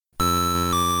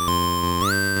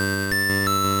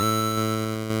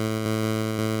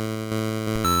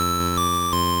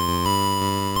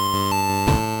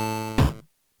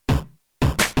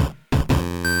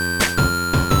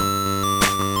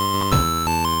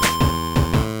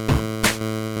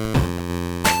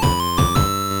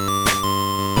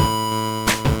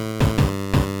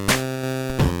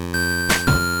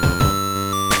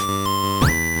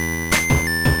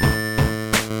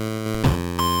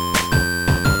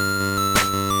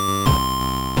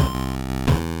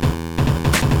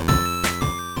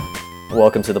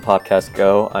Welcome to the podcast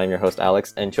Go. I'm your host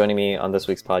Alex, and joining me on this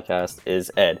week's podcast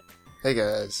is Ed. Hey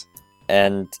guys.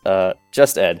 And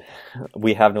just Ed.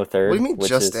 We have no third. What do you mean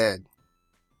just Ed?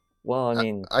 Well, I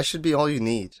mean, I should be all you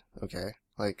need. Okay,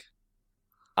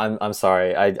 I'm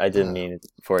sorry. I didn't mean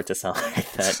for it to sound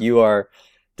like that. You are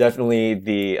definitely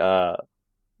the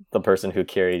person who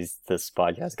carries this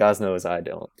podcast. God knows I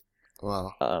don't.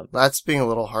 Well, that's being a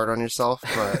little hard on yourself,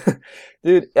 but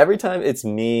dude, every time it's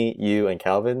me, you, and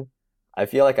Calvin, I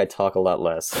feel like I talk a lot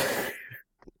less.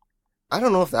 I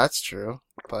don't know if that's true,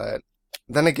 but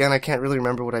then again, I can't really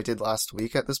remember what I did last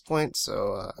week at this point,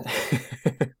 so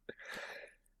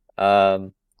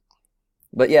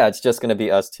But yeah, it's just gonna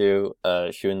be us two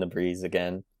shooting the breeze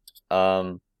again.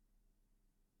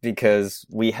 Because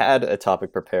we had a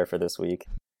topic prepared for this week.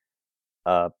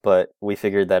 But we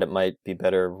figured that it might be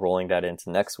better rolling that into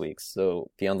next week,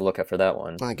 so be on the lookout for that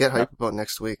one. Get hype about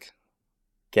next week.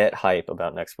 Get hype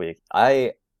about next week.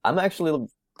 I'm actually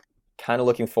kind of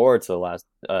looking forward to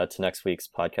to next week's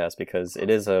podcast because it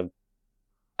is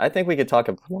I think we could talk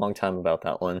a long time about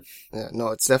that one. Yeah, no,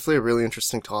 it's definitely a really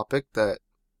interesting topic that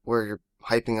you're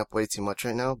hyping up way too much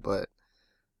right now, but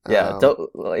yeah,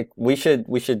 we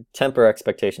should temper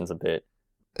expectations a bit.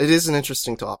 It is an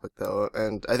interesting topic, though,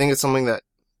 and I think it's something that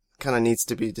kind of needs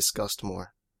to be discussed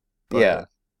more. But, yeah,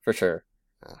 for sure.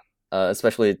 Yeah.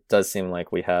 Especially, it does seem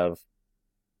like we have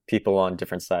people on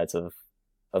different sides of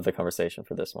the conversation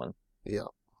for this one. Yeah,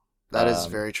 that is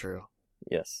very true.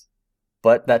 Yes,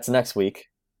 but that's next week.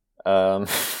 Sorry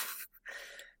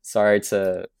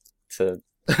to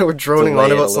we're droning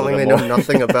on about something they know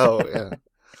nothing about. Yeah.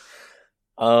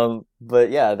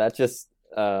 But yeah, that just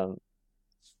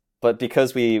But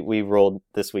because we rolled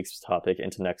this week's topic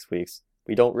into next week's,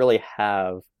 we don't really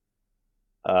have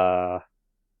a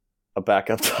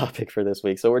backup topic for this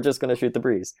week, so we're just going to shoot the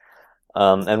breeze.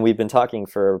 And we've been talking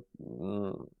for,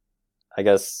 I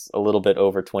guess, a little bit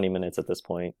over 20 minutes at this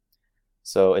point.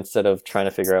 So instead of trying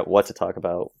to figure out what to talk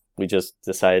about, we just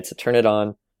decided to turn it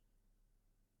on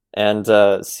and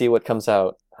see what comes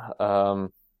out.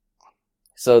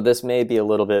 So this may be a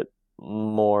little bit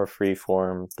more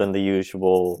freeform than the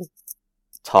usual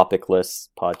topic-less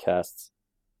podcasts,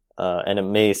 and it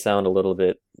may sound a little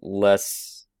bit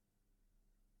less.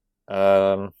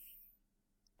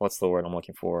 What's the word I'm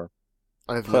looking for?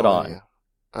 I have no idea.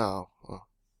 Oh, well.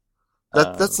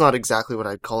 That's not exactly what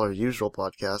I'd call our usual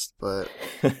podcast, but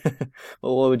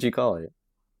well, what would you call it?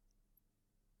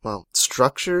 Well,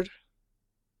 structured.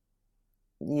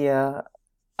 Yeah,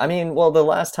 I mean, well, the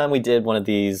last time we did one of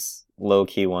these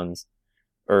low-key ones,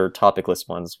 or topicless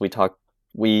ones,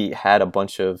 we had a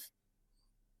bunch of...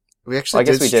 We actually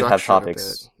did have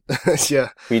topics. Yeah.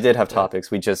 We did have topics.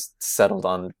 We just settled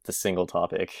on the single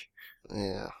topic.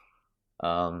 Yeah.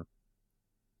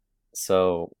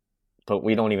 So, but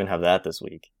we don't even have that this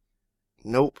week.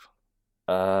 Nope.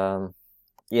 Yeah,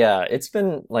 it's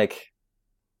been like...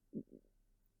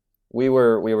 We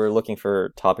were looking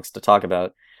for topics to talk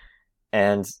about,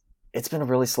 and it's been a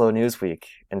really slow news week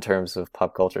in terms of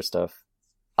pop culture stuff.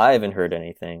 I haven't heard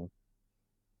anything.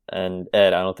 And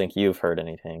Ed, I don't think you've heard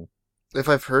anything. If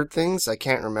I've heard things, I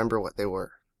can't remember what they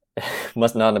were.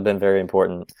 Must not have been very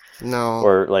important. No.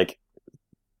 Or,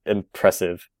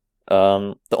 impressive.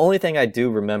 The only thing I do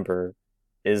remember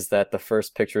is that the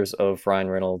first pictures of Ryan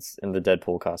Reynolds in the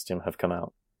Deadpool costume have come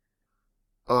out.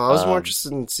 I was more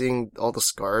interested in seeing all the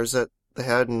scars that they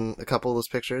had in a couple of those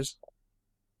pictures.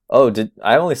 Oh,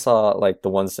 I only saw, the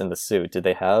ones in the suit. Did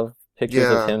they have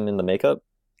pictures of him in the makeup?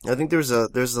 I think there's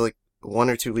one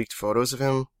or two leaked photos of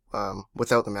him,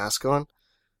 without the mask on,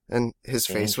 and his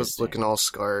face was looking all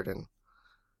scarred, and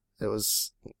it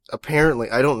was, apparently,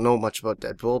 I don't know much about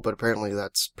Deadpool, but apparently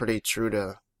that's pretty true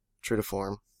to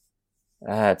form.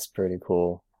 That's pretty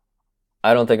cool.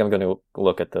 I don't think I'm going to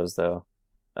look at those, though.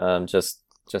 Just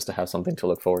to have something to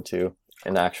look forward to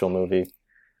in the actual movie.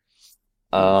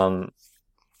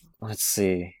 Let's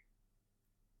see.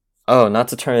 Oh, not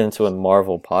to turn it into a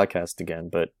Marvel podcast again,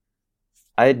 but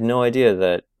I had no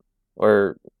idea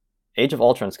Age of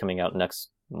Ultron's coming out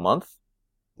next month?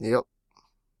 Yep.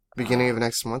 Beginning of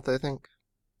next month, I think.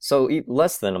 So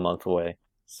less than a month away.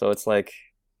 So it's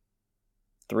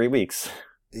 3 weeks.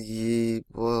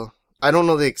 Well, I don't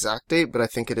know the exact date, but I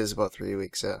think it is about 3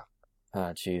 weeks, yeah.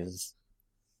 Ah, Jesus.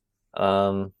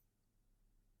 I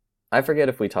forget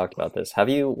if we talked about this. Have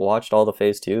you watched all the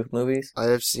Phase 2 movies? I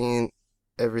have seen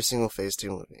every single Phase 2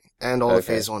 movie. And all the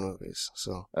Phase 1 movies,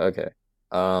 so. Okay.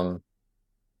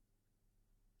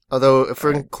 Although, if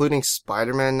we're including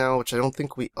Spider-Man now, which I don't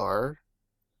think we are,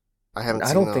 I haven't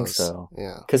seen those. I don't think so.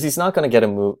 Yeah. Because he's not going to get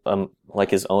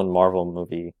his own Marvel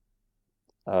movie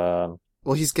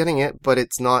Well, he's getting it, but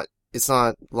it's not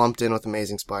lumped in with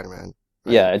Amazing Spider-Man.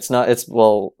 Right? Yeah, it's not. It's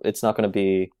not going to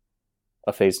be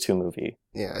a Phase 2 movie.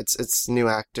 Yeah, it's new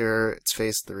actor. It's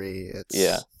Phase 3.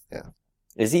 Yeah. Yeah.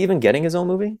 Is he even getting his own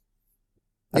movie?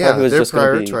 I thought Yeah, he was they're just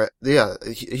going to be. Yeah,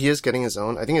 he is getting his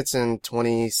own. I think it's in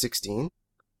 2016.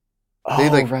 Oh,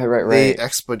 right. They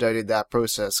expedited that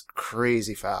process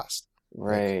crazy fast.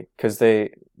 Right, because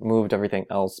they moved everything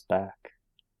else back.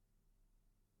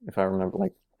 If I remember,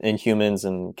 like Inhumans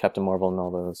and Captain Marvel and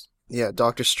all those. Yeah,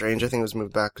 Doctor Strange I think was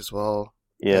moved back as well.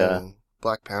 Yeah. And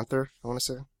Black Panther, I want to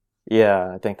say.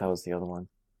 Yeah, I think that was the other one.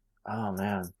 Oh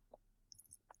man.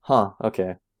 Huh,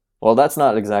 okay. Well, that's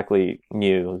not exactly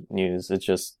new news. It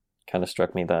just kind of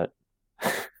struck me that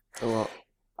Well,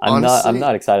 I'm honestly,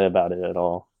 not excited about it at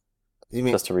all. you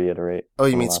mean Just to reiterate oh,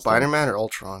 you from the mean last time. Spider-Man or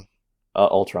Ultron?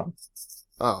 Ultron.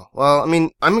 Oh, well, I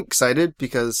mean, I'm excited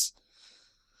because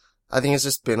I think it's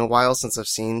just been a while since I've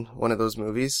seen one of those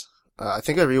movies. I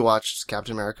think I rewatched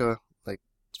Captain America like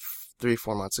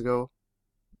 3-4 months ago,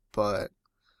 but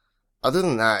other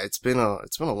than that, it's been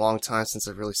a long time since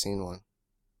I've really seen one.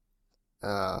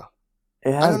 Uh,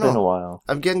 It I has don't been a know. while.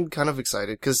 I'm getting kind of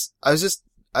excited because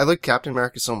I like Captain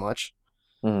America so much.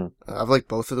 Hmm. I've liked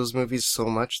both of those movies so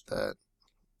much that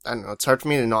I don't know. It's hard for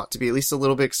me to not to be at least a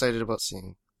little bit excited about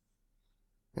seeing.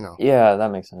 You know. Yeah,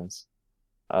 that makes sense.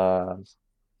 Uh,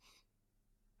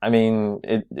 I mean,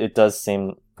 it does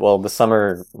seem, well, the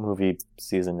summer movie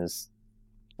season is,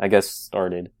 I guess,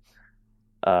 started.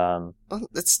 Um, Well,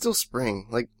 it's still spring.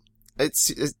 Like, it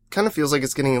kind of feels like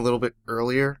it's getting a little bit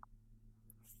earlier,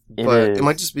 it but it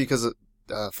might is. just be because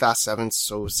Fast Seven's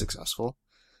so successful.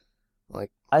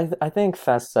 Like, I think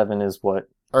Fast 7 is what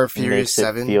or Furious makes it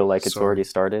Seven. feel like it's Sorry. already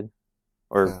started,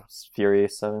 or Yeah.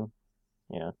 Furious 7.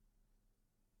 Yeah.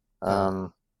 Uh,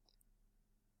 Um,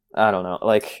 I don't know.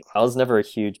 Like, I was never a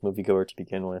huge moviegoer to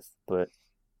begin with, but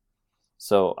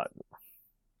so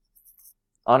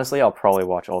honestly, I'll probably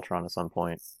watch Ultron at some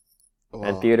point. And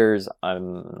well, theaters,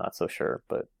 I'm not so sure,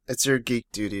 but it's your geek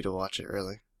duty to watch it,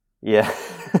 really. yeah.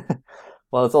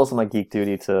 Well, it's also my geek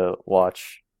duty to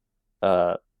watch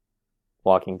uh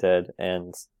Walking Dead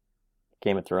and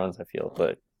Game of Thrones, I feel,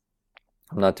 but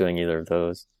I'm not doing either of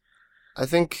those. I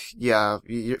think, yeah,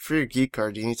 for your geek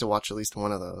card, you need to watch at least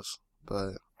one of those.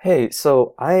 But Hey,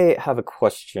 so I have a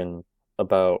question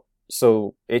about,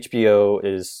 so HBO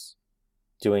is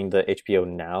doing the HBO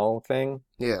Now thing.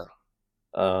 yeah,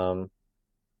 Um,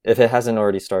 if it hasn't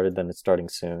already started, then it's starting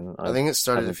soon. I I think it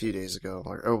started a haven't, few days ago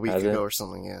or a week has ago it? or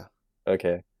something. Yeah.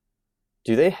 Okay.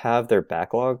 Do they have their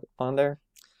backlog on there?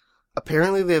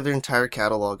 Apparently, they have their entire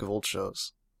catalog of old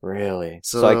shows. Really?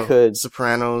 So,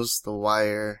 Sopranos, The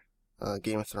Wire,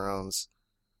 Game of Thrones.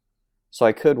 So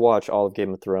I could watch all of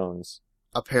Game of Thrones.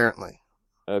 Apparently.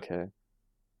 Okay.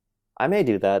 I may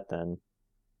do that then.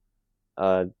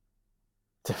 Uh,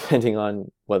 depending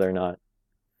on whether or not.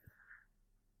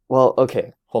 Well,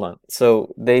 okay, hold on.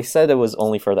 So they said it was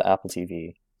only for the Apple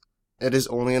TV. It is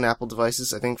only on Apple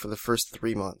devices, I think, for the first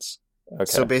 3 months.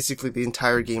 So Okay. basically, the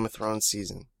entire Game of Thrones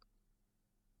season.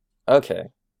 Okay.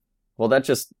 Well, that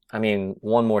just, I mean,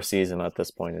 one more season at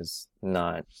this point is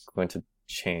not going to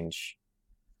change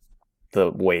the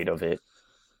weight of it.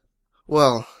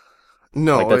 Well, Like,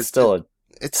 no, that's still a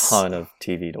it's ton of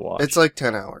TV to it's watch. like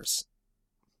 10 hours.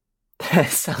 That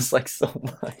sounds like so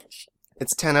much.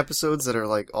 It's 10 episodes that are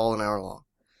like all an hour long.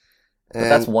 But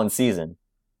that's And one season.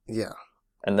 yeah.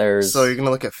 And So you're there's, going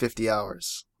to look at 50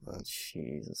 hours.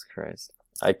 Jesus Christ.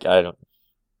 I don't,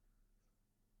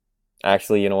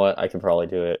 actually, you know what? I could probably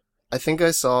do it. I think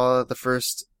I saw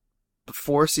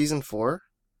before season 4,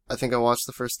 I think I watched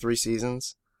the first 3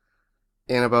 seasons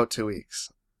in about 2 weeks.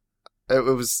 I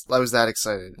was that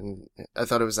excited and I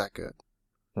thought it was that good.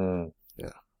 Hmm.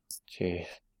 Yeah. Gee.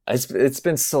 It's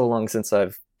been so long since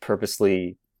I've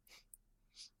purposely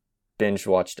binge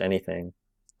watched anything.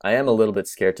 I am a little bit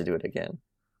scared to do it again.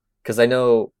 Because I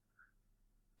know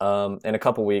in a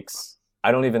couple weeks,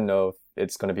 I don't even know if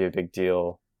it's going to be a big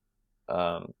deal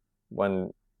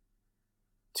when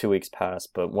 2 weeks pass,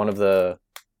 but one of the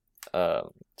uh,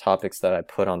 topics that I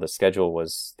put on the schedule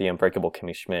was The Unbreakable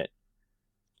Kimmy Schmidt.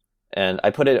 And I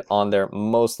put it on there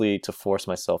mostly to force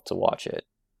myself to watch it,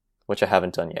 which I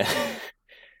haven't done yet.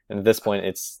 And at this point,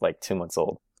 it's like 2 months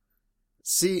old.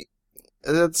 See,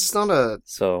 that's not a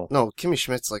So, no, Kimmy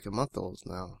Schmidt's like a month old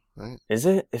now, right? is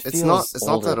it? It feels It's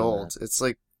not older that than old. that. It's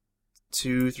like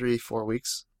 2, 3, 4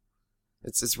 weeks.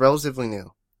 It's relatively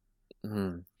new.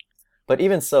 Hmm. But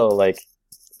even so, like,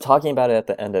 talking about it at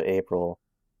the end of April,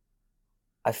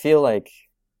 I feel like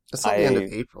It's not the end of I,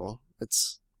 April.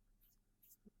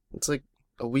 It's like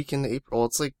a week into April.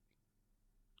 It's like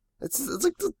It's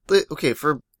like okay,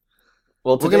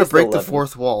 Well, we're gonna today's the break the 11th.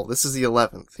 fourth wall. This is the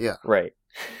 11th. Yeah. Right.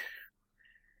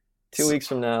 2 weeks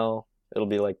from now, it'll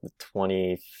be like the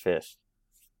 25th.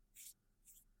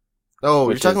 Oh,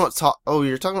 Which you're talking is about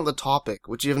you're talking about the topic,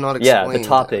 which you have not yeah, the explained.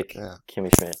 topic, Yeah.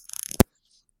 Kimmy Schmidt.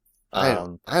 I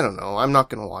don't know. I'm not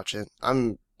gonna watch it.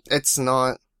 It's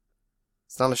not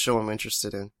a show I'm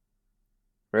interested in.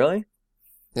 Really?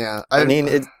 Yeah. I mean,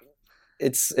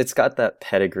 it's got that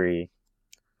pedigree.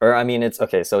 Or I mean, it's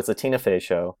okay. So it's a Tina Fey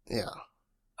show.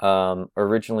 Yeah.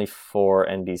 Originally for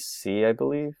NBC, I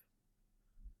believe,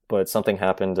 but something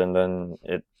happened and then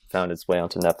it found its way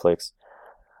onto Netflix.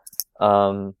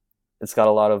 It's got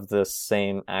a lot of the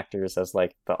same actors as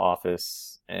like The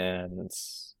Office and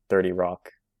 30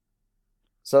 Rock.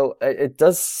 So it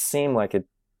does seem like it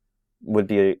would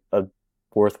be a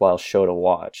worthwhile show to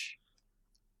watch.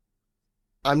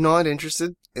 I'm not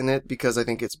interested in it because I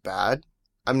think it's bad.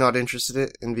 I'm not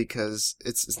interested in because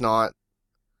it's not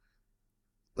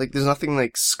like there's nothing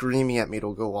like screaming at me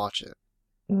to go watch it.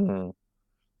 Mm-hmm.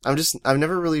 I've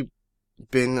never really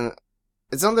been.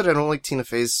 It's not that I don't like Tina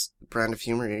Fey's brand of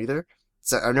humor either.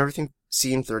 It's that I've never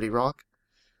seen 30 Rock.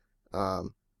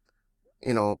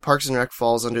 Parks and Rec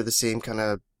falls under the same kind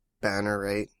of banner,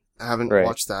 right? I haven't Right.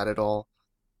 watched that at all.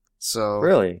 So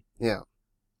Really? yeah,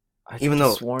 I even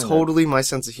could've though sworn that- totally my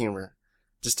sense of humor,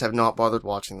 just have not bothered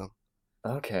watching them.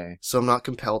 Okay. So I'm not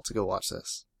compelled to go watch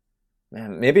this.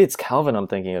 Man, maybe it's Calvin I'm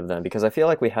thinking of then, because I feel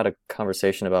like we had a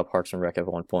conversation about Parks and Rec at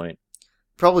one point.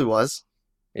 Probably was.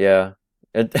 Yeah.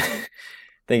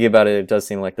 Thinking about it, it does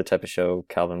seem like the type of show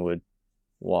Calvin would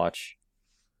watch.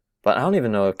 But I don't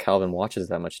even know if Calvin watches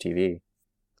that much TV.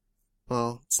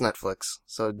 Well, it's Netflix,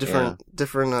 so different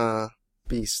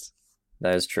beast.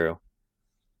 That is true.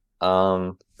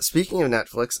 Speaking of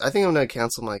Netflix, I think I'm gonna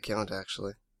cancel my account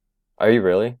actually. Are you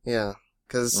really? Yeah,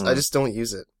 because I just don't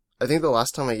use it. I think the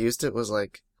last time I used it was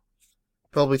like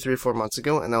probably 3 or 4 months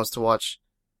ago, and that was to watch,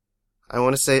 I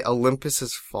want to say Olympus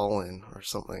Has Fallen or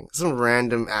something. Some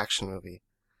random action movie.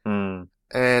 Mm.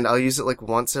 And I'll use it like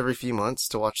once every few months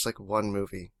to watch like one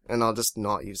movie, and I'll just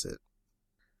not use it.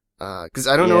 Because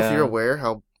I don't know if you're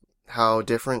aware how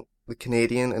different the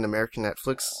Canadian and American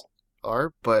Netflix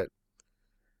are, but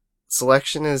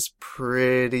selection is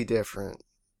pretty different.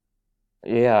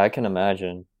 Yeah, I can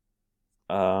imagine.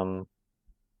 They'll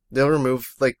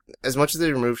remove, like, as much as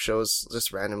they remove shows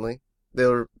just randomly,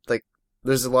 there's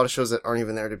a lot of shows that aren't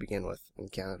even there to begin with in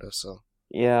Canada, so.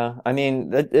 Yeah, I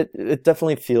mean, it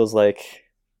definitely feels like,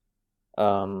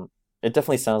 it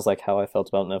definitely sounds like how I felt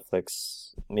about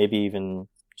Netflix, maybe even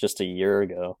just a year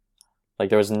ago. Like,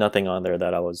 there was nothing on there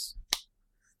that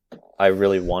I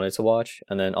really wanted to watch,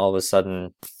 and then all of a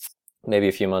sudden, maybe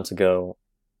a few months ago,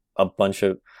 a bunch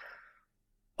of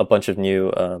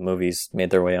new movies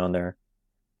made their way on there.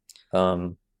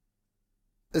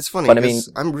 It's funny, but I mean,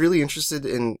 because I'm really interested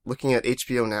in looking at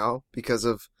HBO now because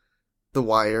of The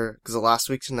Wire, because of Last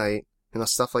Week Tonight,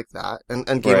 stuff like that,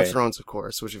 and Game of Thrones, of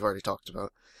course, which we've already talked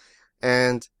about.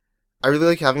 And I really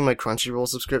like having my Crunchyroll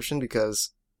subscription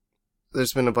because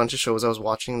there's been a bunch of shows I was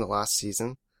watching in the last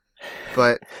season,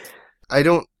 but I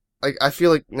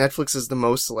feel like Netflix is the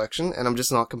most selection, and I'm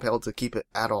just not compelled to keep it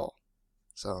at all.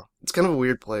 So it's kind of a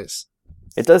weird place.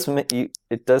 It does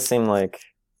seem like,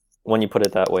 when you put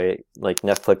it that way, like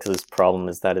Netflix's problem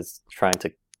is that it's trying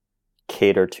to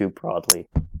cater too broadly.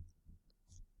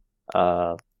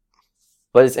 But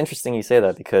it's interesting you say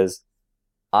that because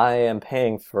I am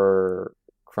paying for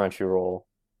Crunchyroll,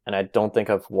 and I don't think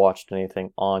I've watched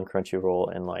anything on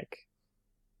Crunchyroll in like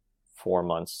 4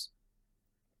 months.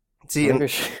 See, and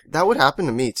that would happen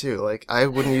to me too. Like, I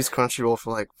wouldn't use Crunchyroll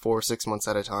for like 4 or 6 months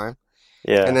at a time.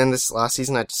 Yeah. And then this last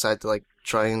season, I decided to like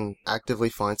try and actively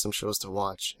find some shows to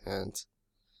watch, and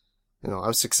I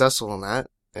was successful in that.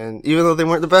 And even though they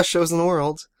weren't the best shows in the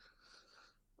world,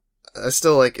 I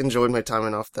still like enjoyed my time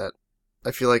enough that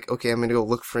I feel like, okay, I'm gonna go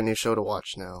look for a new show to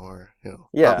watch now, or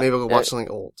yeah, maybe I'll go watch something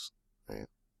old. Right?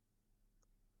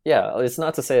 Yeah, it's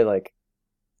not to say like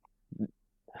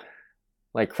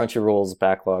Crunchyroll's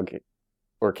backlog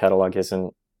or catalog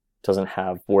doesn't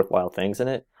have worthwhile things in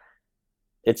it.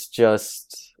 It's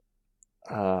just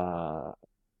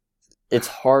it's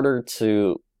harder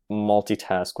to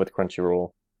multitask with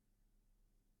Crunchyroll.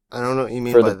 I don't know what you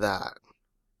mean by that.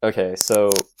 Okay, so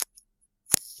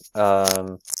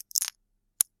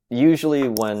usually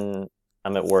when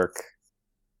I'm at work,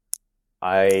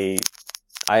 I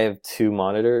have 2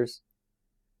 monitors,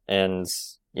 and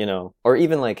or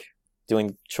even like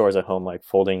doing chores at home, like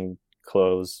folding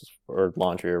clothes or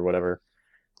laundry or whatever.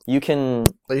 You can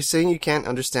Are you saying you can't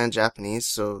understand Japanese,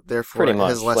 so therefore pretty it much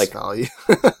has less like value?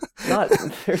 not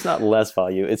there's not less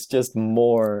value. It's just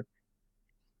more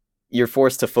you're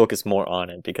forced to focus more on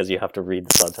it because you have to read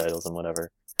the subtitles and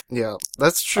whatever. Yeah,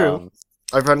 that's true. Um,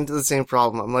 I've run into the same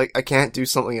problem. I'm like, I can't do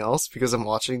something else because I'm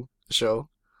watching the show.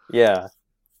 yeah,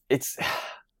 it's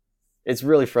it's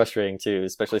really frustrating too,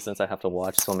 especially since I have to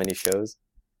watch so many shows.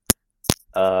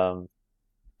 Um,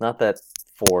 not that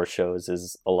 4 shows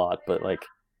is a lot, but like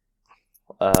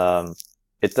um,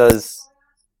 it does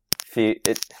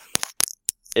it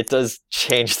it does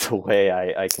change the way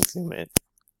I consume it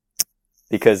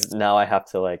because now I have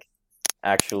to like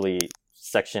actually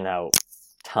section out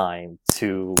time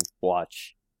to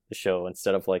watch the show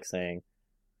instead of like saying,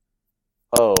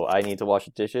 "Oh, I need to wash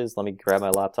the dishes. Let me grab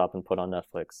my laptop and put on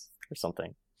Netflix or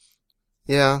something."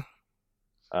 Yeah,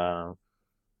 Um,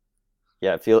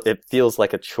 yeah, it feels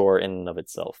like a chore in and of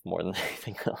itself more than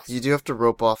anything else. you do have to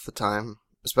rope off the time,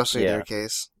 especially in your Yeah,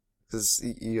 case, because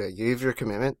you have your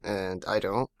commitment and I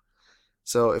don't.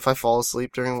 So if I fall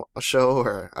asleep during a show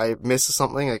or I miss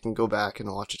something, I can go back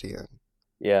and watch it again.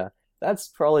 yeah. That's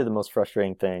probably the most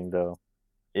frustrating thing though,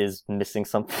 is missing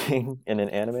something in an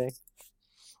anime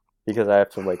because I have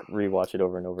to like rewatch it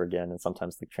over and over again, and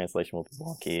sometimes the translation will be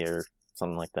wonky or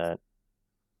something like that.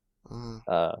 Mm.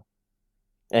 Uh,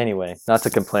 Anyway, not to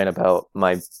complain about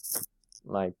my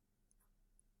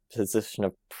position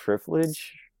of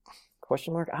privilege?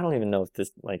 Question mark? I don't even know if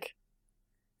this like.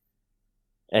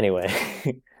 Anyway,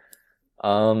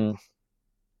 um,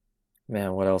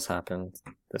 man, what else happened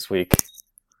this week?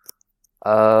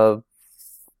 Uh,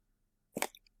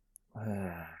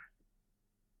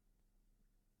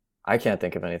 I can't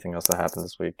think of anything else that happened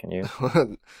this week. Can you?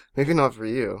 Maybe not for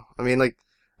you. I mean, like,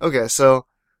 okay, so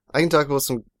I can talk about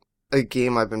a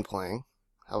game I've been playing.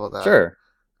 How about that? Sure.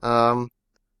 Um,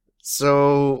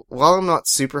 so while I'm not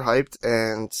super hyped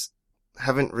and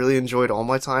haven't really enjoyed all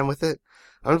my time with it,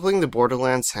 I've been playing the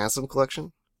Borderlands Handsome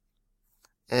Collection,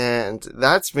 and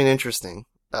that's been interesting.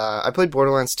 I played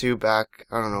Borderlands 2 back,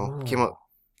 I don't know, came out Oh,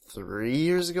 3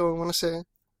 years ago, I want to say,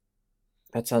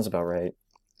 that sounds about right.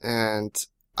 and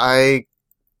I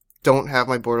don't have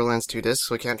my Borderlands 2 disc,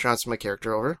 so I can't transfer my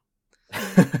character over.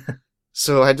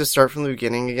 So I had to start from the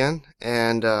beginning again,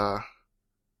 and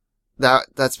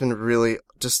that's been really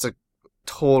just a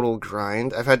total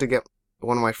grind. I've had to get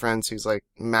one of my friends who's like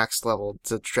max level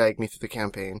to drag me through the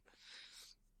campaign.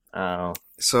 Oh,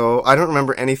 So I don't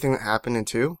remember anything that happened in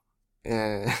 2.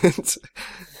 And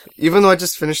even though I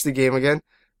just finished the game again,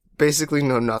 basically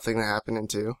know nothing that happened in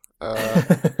 2.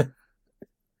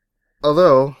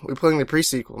 Although, we're playing the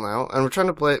pre-sequel now, and we're trying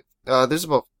to play there's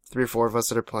about 3 or 4 of us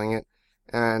that are playing it,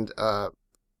 and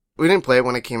we didn't play it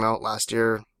when it came out last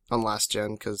year on last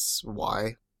gen, because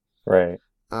why? right.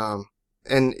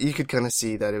 And you could kind of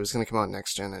see that it was going to come out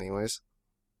next gen anyways.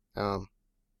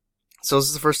 So this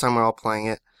is the first time we're all playing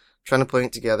it, trying to play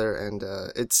it together, and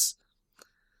it's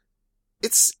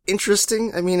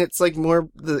interesting. I mean, it's like more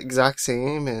the exact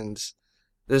same, and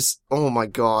there's, oh my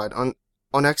god, on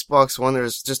Xbox One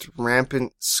there's just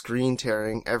rampant screen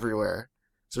tearing everywhere,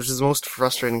 which is the most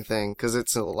frustrating thing, because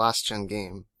it's a last gen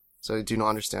game, so I do not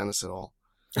understand this at all.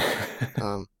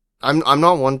 I'm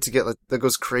not one to get like, that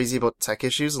goes crazy about tech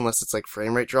issues unless it's like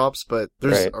frame rate drops, but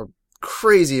there's Right. a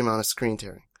crazy amount of screen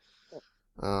tearing.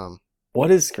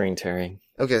 What is screen tearing?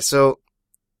 Okay, so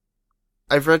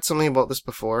I've read something about this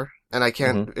before, and I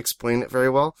can't Mm-hmm. explain it very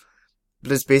well,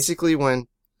 but it's basically when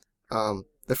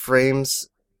the frames.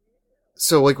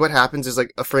 So like what happens is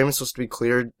like a frame is supposed to be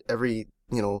cleared every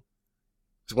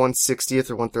 1/60th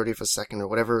or 1/30th of a second or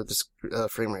whatever this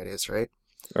frame rate is, right?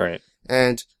 Right.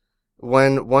 And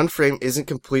when one frame isn't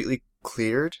completely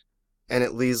cleared, and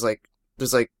it leaves like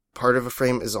there's like part of a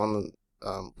frame is on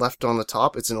the left on the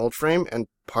top, it's an old frame, and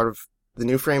part of the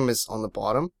new frame is on the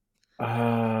bottom.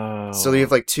 So you Oh,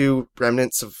 have like 2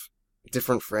 remnants of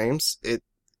different frames.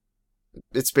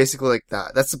 It's basically like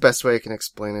that. That's the best way I can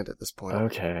explain it at this point.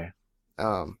 okay.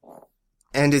 Um,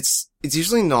 and it's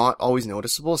usually not always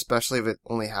noticeable, especially if it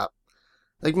only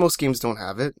like most games don't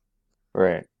have it.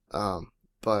 Right.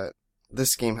 But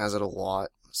this game has it a lot.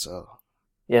 So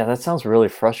Yeah, that sounds really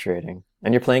frustrating.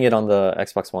 And you're playing it on the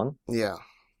Xbox One? yeah,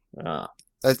 Ah,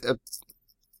 I,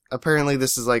 apparently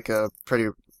this is like a pretty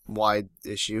wide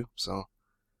issue. So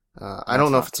I that's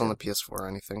don't know if not it's on the good. PS4 or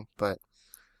anything, but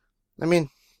I mean,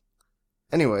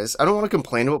 anyways, I don't want to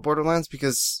complain about Borderlands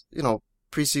because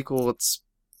pre-sequel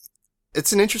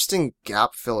it's an interesting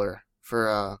gap filler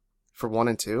for 1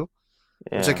 and 2,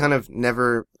 which I Yeah. kind of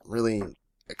never really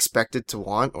expected to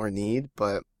want or need,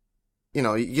 but you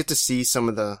get to see some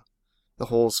of the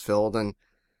holes filled, and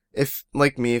if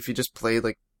like me, if you just played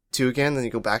like 2 again, then you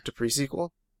go back to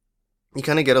pre-sequel, you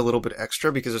kind of get a little bit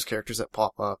extra because there's characters that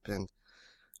pop up and,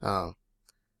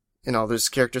 there's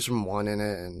characters from 1 in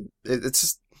it, and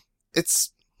it's,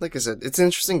 like I said, it's an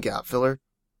interesting gap filler.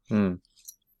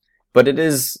 But it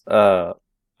is,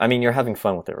 you're having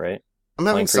fun with it, right? I'm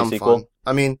having some fun.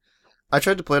 I mean, I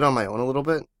tried to play it on my own a little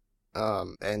bit,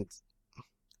 and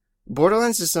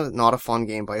Borderlands is not a fun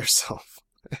game by yourself.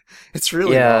 It's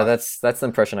really not. That's the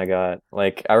impression I got.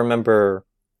 Like, I remember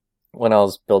when I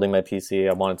was building my PC,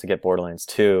 I wanted to get Borderlands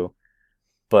 2,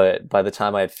 but by the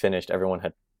time I had finished, everyone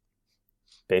had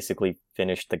basically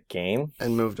finished the game.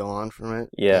 And moved on from it.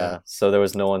 Yeah, so there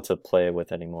was no one to play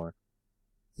with anymore.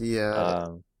 Yeah.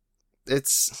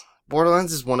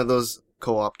 Borderlands is one of those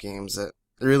co-op games that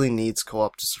really needs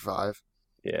co-op to survive.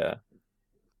 Yeah.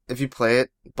 If you play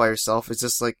it by yourself, it's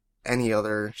just like any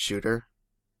other shooter.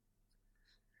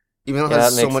 Even though it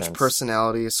has so much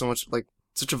personality, so much, like,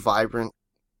 such a vibrant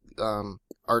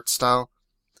art style.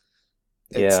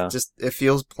 It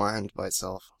feels bland by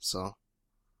itself, so.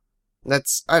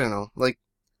 I don't know, like,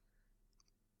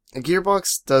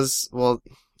 Gearbox does, well,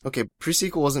 okay,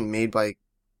 Pre-Sequel wasn't made by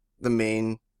the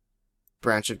main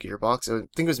branch of Gearbox. I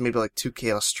think it was made by, like,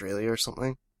 2K Australia or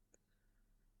something.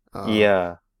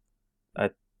 Yeah, I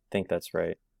think that's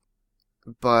right.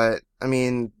 But, I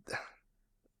mean,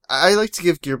 I like to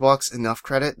give Gearbox enough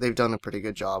credit. They've done a pretty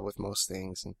good job with most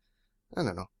things, and I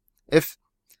don't know. If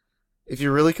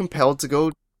you're really compelled to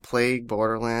go play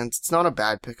Borderlands, it's not a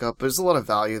bad pickup, but there's a lot of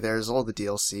value there. There's all the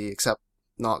DLC, except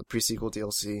not the pre-sequel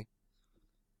DLC.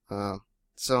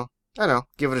 So, I don't know,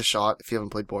 give it a shot if you haven't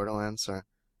played Borderlands,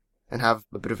 and have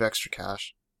a bit of extra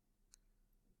cash.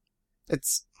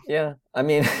 Yeah, I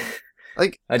mean,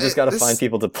 like, I just gotta find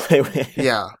people to play with.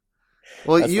 Yeah.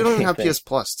 Well, you don't even have PS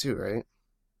Plus too, right?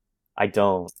 I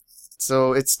don't.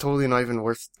 So it's totally not even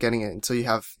worth getting it until you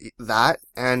have that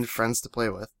and friends to play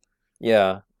with.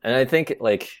 Yeah, and I think,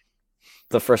 like,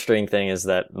 the frustrating thing is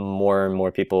that more and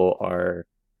more people are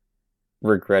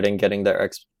regretting getting their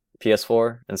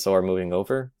PS4 and so are moving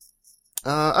over.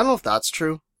 I don't know if that's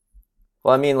true.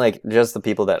 Well, I mean, like, just the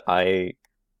people that I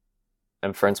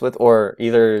am friends with, or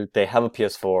either they have a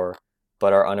PS4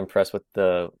 but are unimpressed with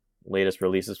the latest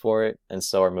releases for it and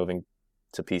so are moving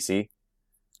to PC.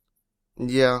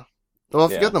 Yeah. Well,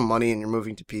 if you got the money and you're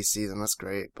moving to PC, then that's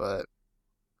great, but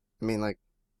I mean, like,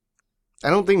 I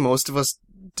don't think most of us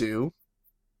do.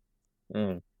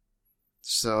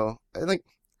 So, I think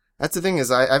that's the thing is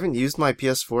I haven't used my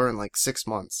PS4 in like 6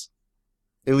 months.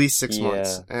 At least 6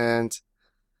 months. And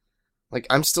like,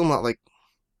 I'm still not like,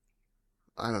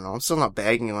 I don't know, I'm still not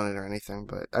bagging on it or anything,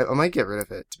 but I might get rid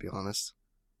of it, to be honest.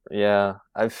 Yeah,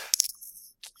 I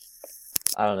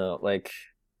don't know, like,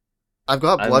 I've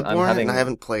got Bloodborne and I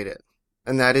haven't played it.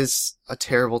 And that is a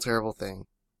terrible, terrible thing.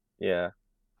 Yeah.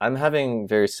 I'm having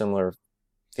very similar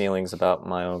feelings about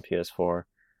my own PS4.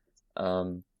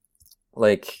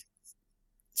 Like,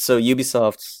 so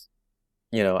Ubisoft,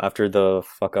 after the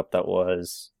fuck up that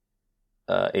was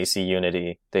AC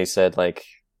Unity, they said, like,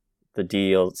 the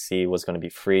DLC was going to be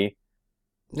free.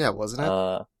 Yeah, wasn't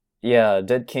it? Yeah,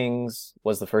 Dead Kings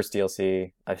was the first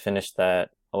DLC. I finished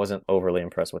that. I wasn't overly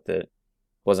impressed with it.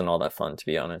 Wasn't all that fun, to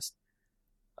be honest.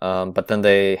 But then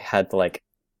they had the, like,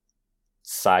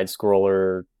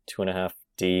 side-scroller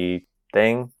 2.5D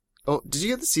thing. Oh, did you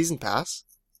get the season pass?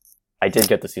 I did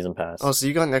get the season pass. Oh, so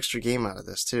you got an extra game out of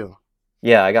this, too.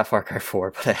 Yeah, I got Far Cry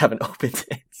 4, but I haven't opened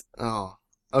it. Oh,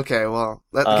 okay, well,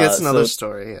 that's another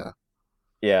story, yeah.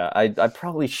 Yeah, I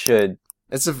probably should.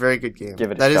 It's a very good game.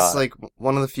 Give it a shot. That is, like,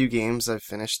 one of the few games I've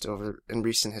finished in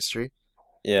recent history.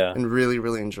 Yeah. And really,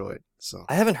 really enjoyed, so.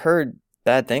 I haven't heard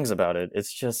bad things about it.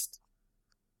 It's just,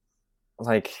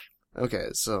 like... Okay,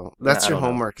 so that's your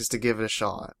homework, is to give it a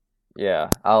shot.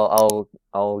 Yeah, I'll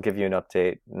give you an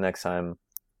update next time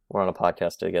we're on a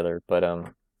podcast together. But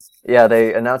yeah,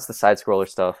 they announced the side scroller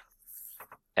stuff,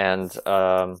 and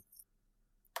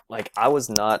like, I was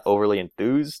not overly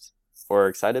enthused or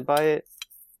excited by it.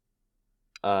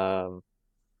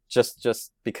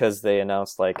 Just because they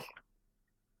announced, like,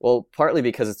 well, partly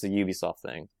because it's a Ubisoft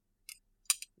thing,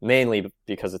 mainly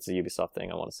because it's a Ubisoft thing,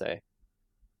 I want to say.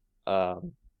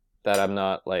 That I'm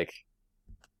not, like,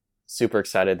 super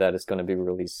excited that it's going to be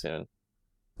released soon.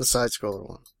 The side-scroller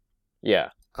one. Yeah.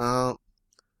 I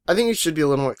think you should be a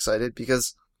little more excited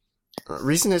because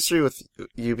recent history with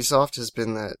Ubisoft has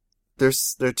been that their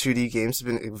 2D games have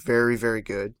been very, very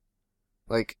good.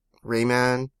 Like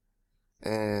Rayman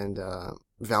and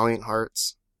Valiant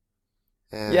Hearts.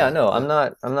 And, yeah, no, I'm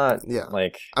not, yeah.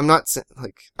 like... I'm not,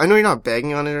 like, I know you're not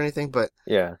begging on it or anything, but...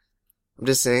 Yeah. I'm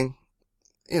just saying,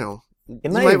 you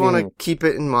might want to keep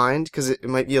it in mind, because it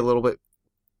might be a little bit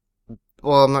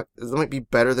well, I'm not. It might be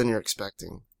better than you're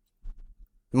expecting.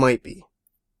 Might be.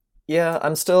 Yeah,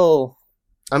 I'm still.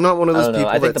 I'm not one of I those don't know.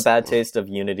 people. I think the bad taste of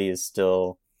Unity is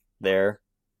still there.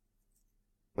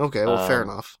 Okay, well, fair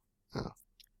enough. Yeah.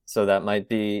 So that might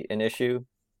be an issue.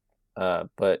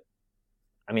 But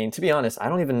I mean, to be honest, I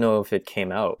don't even know if it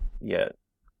came out yet.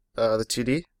 The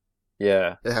 2D?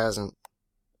 Yeah. It hasn't.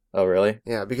 Oh, really?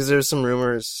 Yeah, because there's some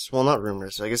rumors. Well, not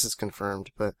rumors. I guess it's confirmed,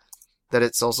 but that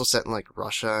it's also set in like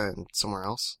Russia and somewhere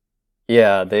else.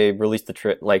 Yeah, they released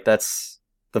the like that's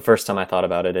the first time I thought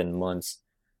about it in months.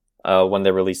 When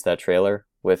they released that trailer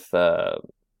with Okay,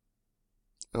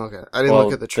 I didn't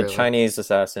look at the trailer. The Chinese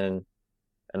assassin,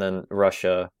 and then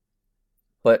Russia,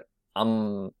 but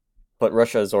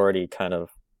Russia's already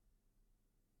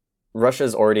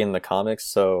in the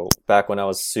comics. So back when I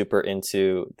was super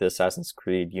into the Assassin's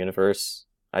Creed universe,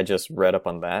 I just read up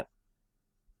on that.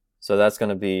 So that's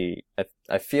gonna be,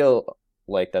 I feel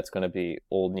like that's gonna be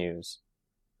old news,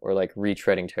 or like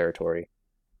retreading territory.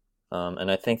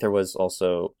 And I think there was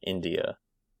also India,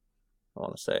 I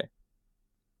want to say.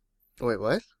 Wait,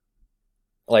 what?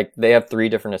 Like, they have 3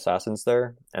 different assassins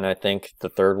there, and I think the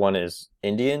third one is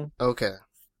Indian. Okay.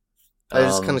 I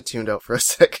just kind of tuned out for a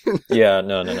second. Yeah,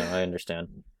 no, I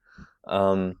understand.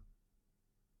 And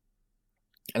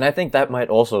I think that might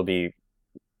also be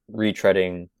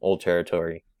retreading old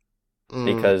territory,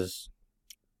 because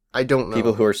I don't know.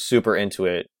 People who are super into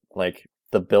it, like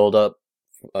the build up,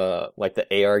 like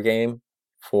the AR game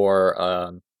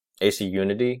for AC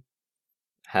Unity,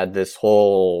 had this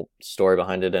whole story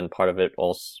behind it, and part of it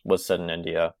also was set in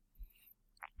India.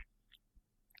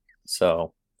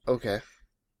 So okay,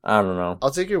 I don't know.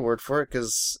 I'll take your word for it,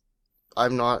 because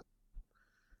I'm not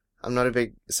a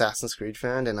big Assassin's Creed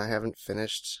fan, and I haven't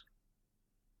finished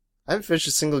a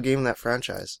single game in that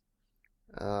franchise.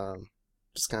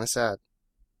 Just kind of sad.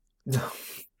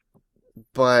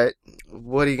 But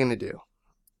what are you gonna do?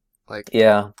 Like,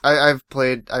 yeah, I've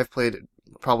played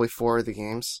probably 4 of the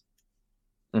games.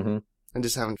 Mm-hmm. And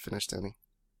just haven't finished any.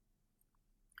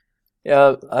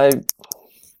 Yeah, that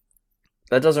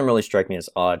doesn't really strike me as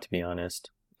odd, to be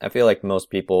honest. I feel like most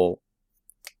people,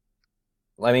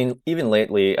 I mean, even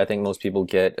lately, I think most people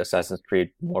get Assassin's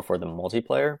Creed more for the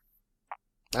multiplayer.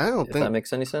 I don't if think that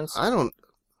makes any sense.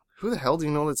 Who the hell do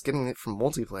you know that's getting it from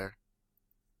multiplayer?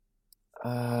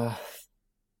 I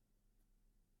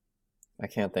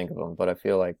can't think of them, but I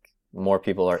feel like more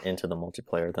people are into the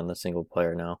multiplayer than the single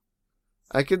player now.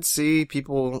 I could see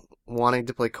people wanting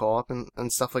to play co-op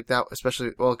and stuff like that,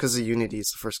 especially, well, because the Unity is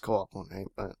the first co-op one, right?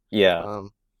 But yeah.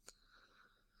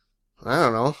 I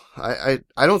don't know. I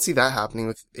don't see that happening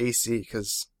with AC,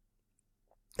 because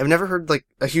I've never heard like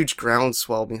a huge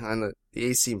groundswell behind the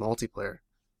AC multiplayer.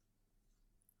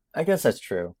 I guess that's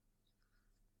true.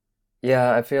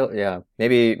 Yeah, I feel, yeah.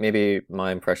 Maybe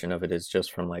my impression of it is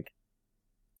just from like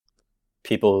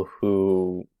people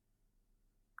who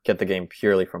get the game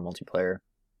purely for multiplayer,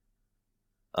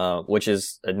 which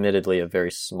is admittedly a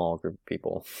very small group of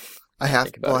people. I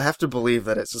have to believe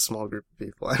that it's a small group of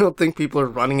people. I don't think people are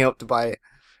running out to buy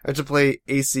or to play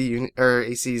AC's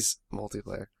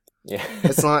multiplayer. Yeah,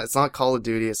 it's not Call of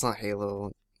Duty. It's not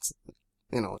Halo.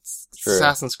 It's true.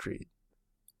 Assassin's Creed.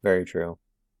 Very true.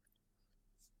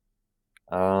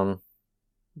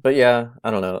 But yeah,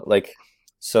 I don't know. Like,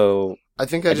 so I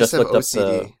think I just have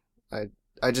OCD.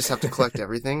 I just have to collect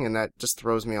everything, and that just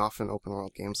throws me off in open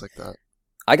world games like that.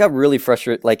 I got really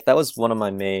frustrated. Like, that was one of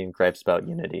my main gripes about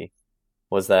Unity,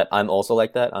 was that I'm also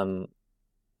like that.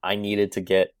 I needed to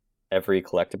get every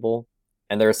collectible,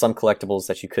 and there are some collectibles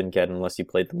that you couldn't get unless you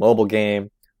played the mobile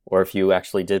game, or if you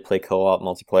actually did play co-op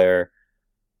multiplayer,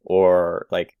 or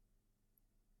like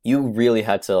you really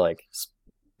had to like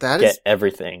get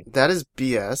everything. That is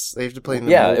BS. They have to play in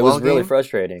the mobile game. It was really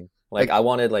frustrating. Like, I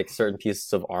wanted like certain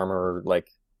pieces of armor,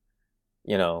 like,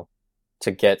 you know,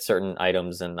 to get certain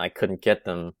items, and I couldn't get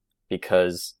them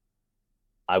because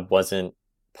I wasn't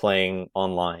playing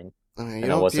online. And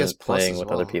I wasn't playing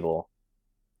with other people.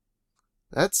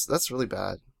 That's really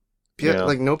bad.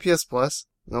 Like, no PS Plus,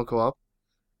 no co-op.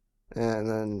 And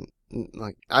then,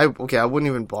 like, I wouldn't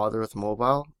even bother with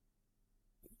mobile,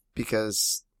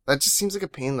 because that just seems like a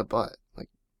pain in the butt. Like,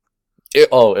 it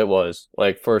was.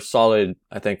 Like, for a solid,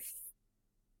 I think,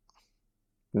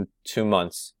 2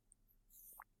 months,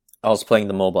 I was playing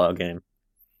the mobile game.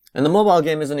 And the mobile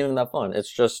game isn't even that fun. It's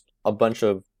just a bunch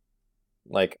of,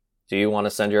 like, do you want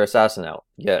to send your assassin out?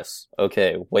 Yes.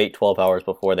 Okay, wait 12 hours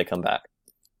before they come back.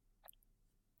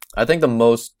 I think the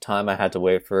most time I had to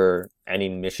wait for any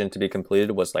mission to be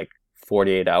completed was like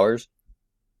 48 hours.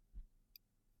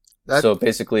 So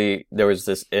basically, there was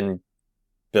this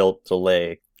inbuilt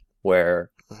delay where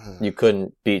You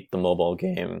couldn't beat the mobile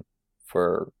game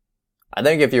for... I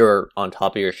think if you were on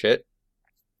top of your shit,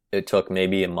 it took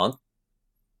maybe a month.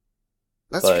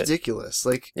 That's ridiculous.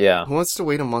 Like, yeah. Who wants to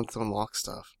wait a month to unlock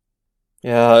stuff?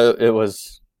 Yeah, it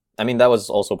was... I mean, that was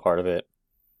also part of it.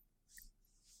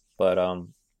 But,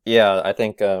 yeah, I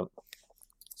think... so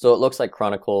it looks like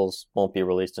Chronicles won't be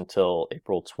released until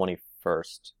April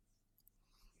 21st.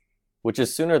 Which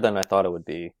is sooner than I thought it would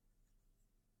be.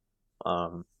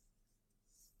 I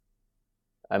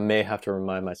may have to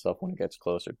remind myself when it gets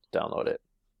closer to download it.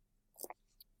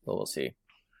 But we'll see.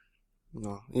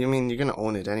 No, you mean you're gonna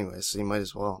own it anyway, so you might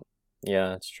as well. Yeah,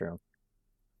 that's true.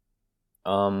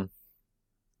 And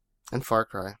Far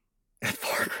Cry.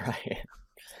 Far Cry.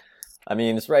 I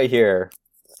mean, it's right here.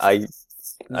 You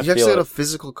actually had a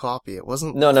physical copy. It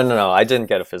wasn't. No. I didn't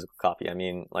get a physical copy. I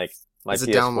mean, like my it's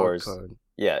PS4's. A download code.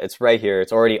 Yeah, it's right here.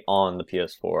 It's already on the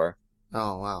PS4.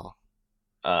 Oh wow.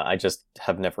 I just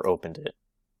have never opened it.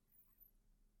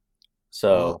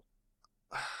 So.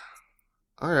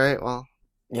 All right. Well.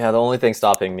 Yeah, the only thing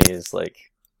stopping me is like.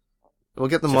 We'll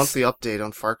get the monthly update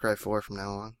on Far Cry 4 from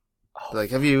now on. Oh, like,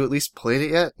 have you at least played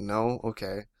it yet? No.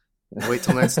 Okay. Wait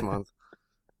till next month.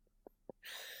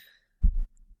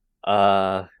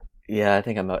 Yeah, I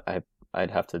think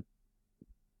I'd have to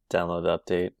download the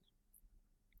update.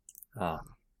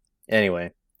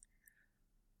 Anyway.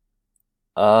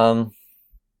 Well,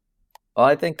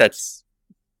 I think that's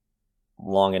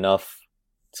long enough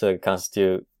to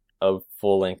constitute a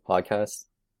full-length podcast.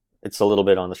 It's a little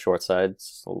bit on the short side.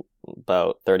 It's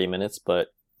about 30 minutes,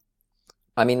 but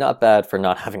I mean, not bad for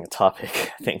not having a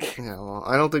topic, I think. Yeah, well,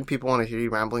 I don't think people want to hear you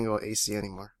rambling about AC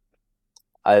anymore.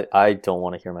 I don't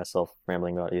want to hear myself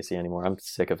rambling about AC anymore. I'm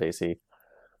sick of AC.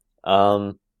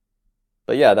 But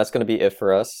yeah, that's going to be it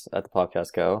for us at the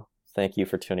Podcast Go. Thank you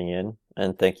for tuning in,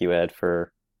 and thank you, Ed,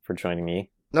 for joining me.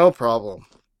 No problem.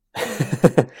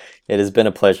 It has been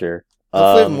a pleasure.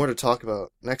 Hopefully we have more to talk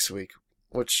about next week,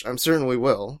 which I'm certain we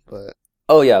will, but...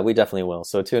 Oh yeah, we definitely will.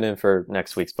 So tune in for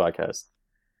next week's podcast.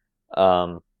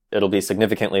 It'll be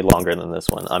significantly longer than this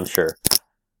one, I'm sure.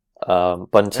 But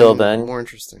until then... more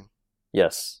interesting.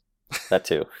 Yes, that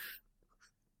too.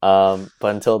 But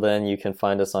until then, you can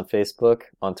find us on Facebook,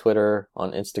 on Twitter,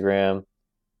 on Instagram,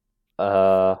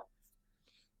 and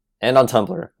on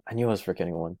Tumblr. I knew I was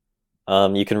forgetting one.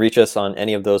 You can reach us on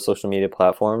any of those social media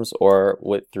platforms or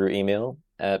through email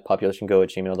at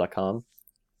populationgo@gmail.com.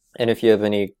 And if you have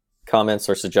any comments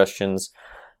or suggestions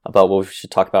about what we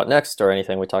should talk about next or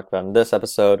anything we talked about in this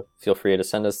episode, feel free to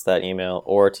send us that email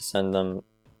or to send them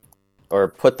or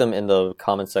put them in the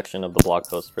comment section of the blog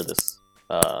post for this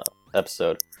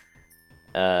episode.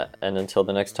 And until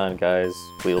the next time, guys,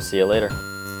 we will see you later.